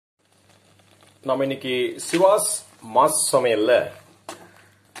நம்ம இன்னைக்கு சிவாஸ் மாஸ் சமையல்ல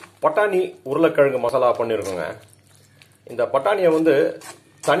பட்டாணி உருளைக்கிழங்கு மசாலா பண்ணியிருக்கோங்க. இந்த பட்டாணியை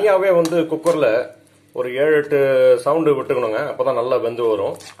தனியாகவே குக்கரில் ஒரு 7-8 சவுண்டு விட்டுக்கணுங்க. அப்போ தான் நல்லா வெந்து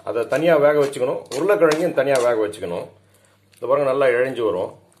வரும். அதை தனியாக வேக வச்சுக்கணும். உருளைக்கிழங்கையும் தனியாக வேக வச்சுக்கணும். இந்த பாருங்க நல்லா இழைஞ்சி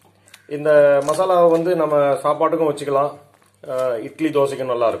வரும். இந்த மசாலாவை நம்ம சாப்பாட்டுக்கும் வச்சுக்கலாம், இட்லி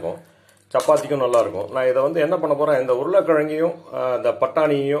தோசைக்கும் நல்லாயிருக்கும், சப்பாத்திக்கும் நல்லாயிருக்கும். நான் இதை என்ன பண்ண போகிறேன், இந்த உருளைக்கிழங்கையும் இந்த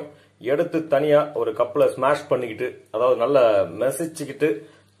பட்டாணியையும் எடுத்து தனியாக ஒரு கப்பில் ஸ்மாஷ் பண்ணிக்கிட்டு, அதாவது நல்லா மெசிச்சுக்கிட்டு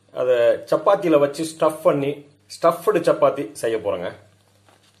அதை சப்பாத்தியில் வச்சு ஸ்டஃப் பண்ணி ஸ்டஃப்டு சப்பாத்தி செய்ய போகிறேங்க.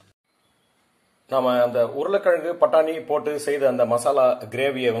 நாம் அந்த உருளைக்கிழங்கு பட்டாணி போட்டு செய்த அந்த மசாலா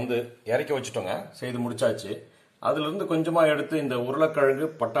கிரேவியை இறக்கி வச்சுட்டோங்க. செய்து முடிச்சாச்சு. அதுலேருந்து கொஞ்சமாக எடுத்து இந்த உருளைக்கிழங்கு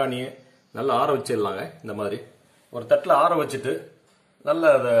பட்டாணியை நல்லா ஆற வச்சிடலாங்க. இந்த மாதிரி ஒரு தட்டில் ஆற வச்சுட்டு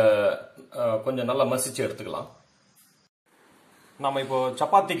நல்லா அதை கொஞ்சம் நல்லா மசிச்சு எடுத்துக்கலாம். நம்ம இப்போ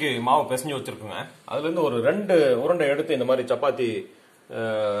சப்பாத்திக்கு மாவு பிசைஞ்சு வச்சிருக்கோங்க. அதுலேருந்து ஒரு 2 உருண்டை எடுத்து இந்த மாதிரி சப்பாத்தி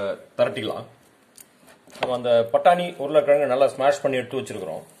தரட்டிக்கலாம். நம்ம அந்த பட்டாணி உருளைக்கிழங்கு நல்லா ஸ்மாஷ் பண்ணி எடுத்து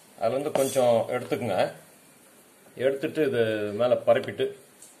வச்சிருக்கிறோம். அதுலேருந்து கொஞ்சம் எடுத்துக்குங்க. எடுத்துட்டு இது மேலே பரப்பிட்டு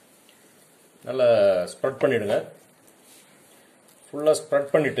நல்லா ஸ்ப்ரெட் பண்ணிடுங்க. ஃபுல்லாக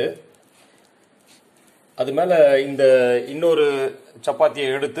ஸ்ப்ரெட் பண்ணிட்டு அது மேலே இந்த இன்னொரு சப்பாத்தியை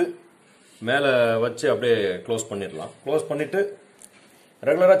எடுத்து மேலே வச்சு அப்படியே க்ளோஸ் பண்ணிடலாம். க்ளோஸ் பண்ணிவிட்டு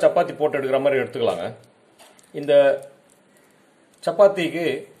ரெகுலராக சப்பாத்தி போட்டு எடுக்கிற மாதிரி எடுத்துக்கலாங்க. இந்த சப்பாத்திக்கு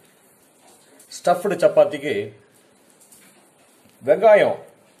ஸ்டஃப்டு சப்பாத்திக்கு வெங்காயம்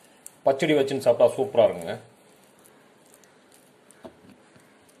பச்சடி வச்சுன்னு சாப்பிட்டா சூப்பராக இருக்குங்க.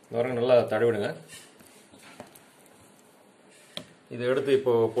 வரைக்கும் நல்லா தடவிடுங்க. இதை எடுத்து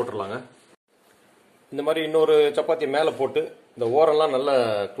இப்போ போட்டுடலாங்க. இந்த மாதிரி இன்னொரு சப்பாத்தி மேலே போட்டு இந்த ஓரெல்லாம் நல்லா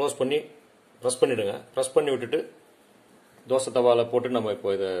க்ளோஸ் பண்ணி ப்ரெஸ் பண்ணிவிடுங்க. ப்ரெஸ் பண்ணி விட்டுட்டு தோசை தவாவில் போட்டு நம்ம இப்போ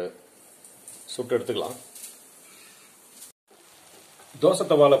இதை சுட்டு எடுத்துக்கலாம். தோசை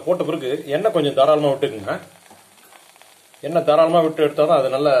தவாவில் போட்ட பிறகு எண்ணெய் கொஞ்சம் தாராளமாக விட்டுக்குங்க. எண்ணெய் தாராளமாக விட்டு எடுத்தால் தான் அது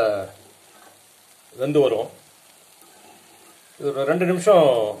நல்லா வெந்து வரும். இது ஒரு 2 நிமிஷம்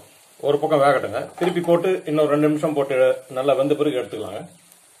ஒரு பக்கம் வேகட்டுங்க. திருப்பி போட்டு இன்னொரு 2 நிமிஷம் போட்டு நல்லா வெந்த பிறகு எடுத்துக்கலாங்க.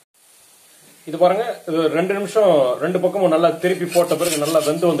 இது பாருங்க, இது 2 நிமிஷம் 2 பக்கமும் நல்லா திருப்பி போட்ட பிறகு நல்லா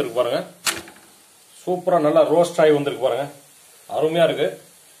வெந்து வந்திருக்கு பாருங்க. சூப்பராக நல்லா ரோஸ்ட் ஆகி வந்திருக்கு பாருங்க. அருமையாக இருக்கு.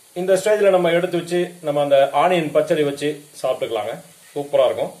 இந்த ஸ்டேஜில் நம்ம எடுத்து வச்சு நம்ம அந்த ஆனியன் பச்சடி வச்சு சாப்பிட்டுக்கலாங்க. சூப்பராக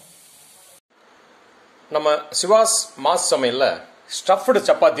இருக்கும். நம்ம சிவாஸ் மாஸ் சமையல்ல ஸ்டஃப்டு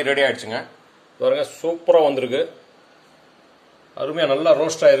சப்பாத்தி ரெடி ஆயிடுச்சுங்க. பாருங்க சூப்பராக வந்திருக்கு. அருமையாக நல்லா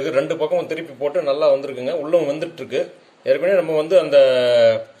ரோஸ்ட் ஆகிருக்கு. 2 பக்கமும் திருப்பி போட்டு நல்லா வந்திருக்குங்க. உள்ளவும் வந்துட்டு இருக்கு. ஏற்கனவே நம்ம அந்த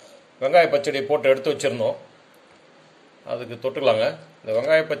வெங்காய பச்சடி போட்டு எடுத்து வச்சிருந்தோம். அதுக்கு தொட்டுக்கலாங்க. இந்த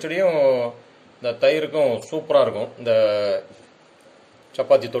வெங்காய பச்சடியும் இந்த தயிருக்கும் சூப்பராக இருக்கும். இந்த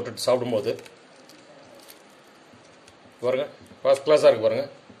சப்பாத்தி தொட்டுட்டு சாப்பிடும்போது பாருங்க ஃபர்ஸ்ட் கிளாஸாக இருக்கு பாருங்க.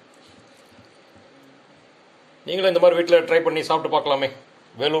 நீங்களும் இந்த மாதிரி வீட்டில் ட்ரை பண்ணி சாப்பிட்டு பார்க்கலாமே.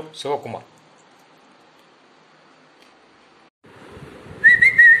 வேலூர் சிவகுமார்.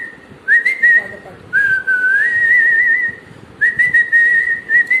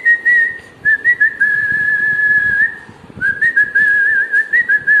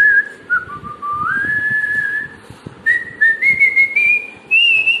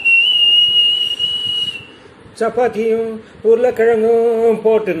 சப்பாத்தியும் உருளைக்கிழங்கும்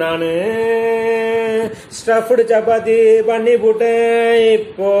போட்டு நான் ஸ்டஃப்டு சப்பாத்தி பண்ணி போட்டேன்.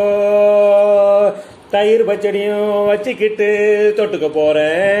 இப்போ தயிர் பச்சடியும் வச்சுக்கிட்டு தொட்டுக்க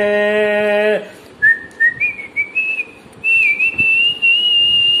போறேன்.